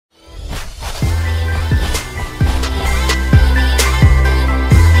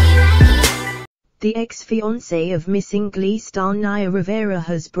The ex-fiancé of missing Glee star Naya Rivera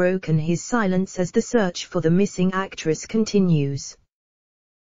has broken his silence as the search for the missing actress continues.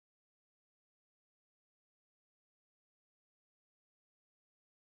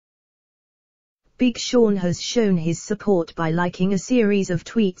 Big Sean has shown his support by liking a series of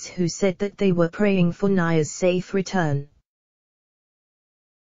tweets who said that they were praying for Naya's safe return.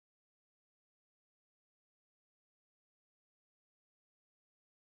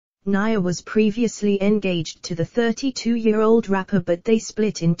 Naya was previously engaged to the 32-year-old rapper, but they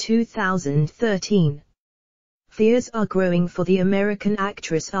split in 2013. Fears are growing for the American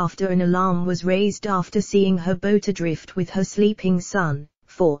actress after an alarm was raised after seeing her boat adrift with her sleeping son,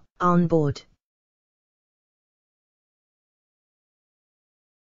 4, on board.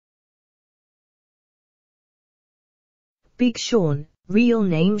 Big Sean, real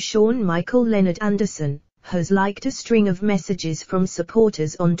name Sean Michael Leonard Anderson, has liked a string of messages from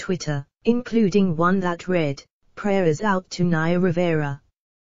supporters on Twitter, including one that read, "Prayers out to Naya Rivera."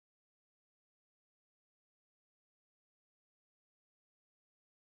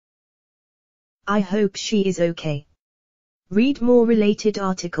 I hope she is okay. Read more related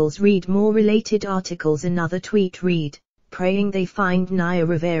articles. Another tweet read, "Praying they find Naya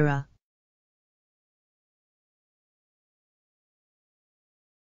Rivera."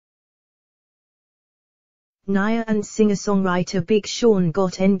 Naya and singer-songwriter Big Sean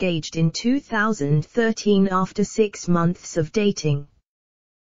got engaged in 2013 after 6 months of dating.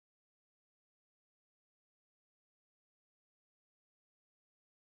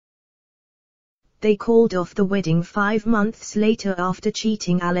 They called off the wedding 5 months later after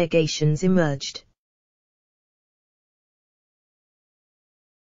cheating allegations emerged.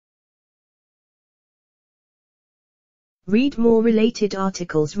 Read more related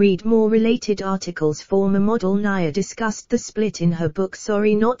articles. Former model Naya discussed the split in her book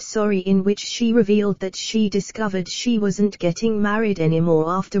Sorry Not Sorry, in which she revealed that she discovered she wasn't getting married anymore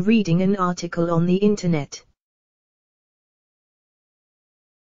after reading an article on the internet.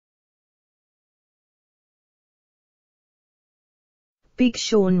 Big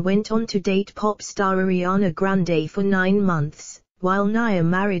Sean went on to date pop star Ariana Grande for 9 months, while Naya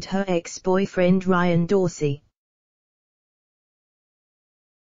married her ex-boyfriend Ryan Dorsey.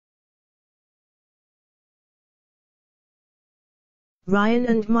 Ryan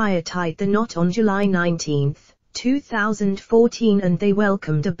and Naya tied the knot on July 19, 2014, and they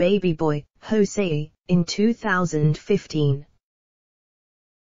welcomed a baby boy, Jose, in 2015.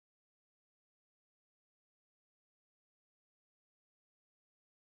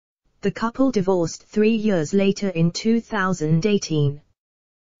 The couple divorced 3 years later in 2018.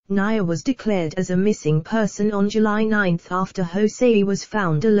 Naya was declared as a missing person on July 9 after Jose was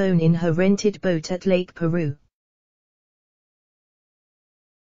found alone in her rented boat at Lake Peru.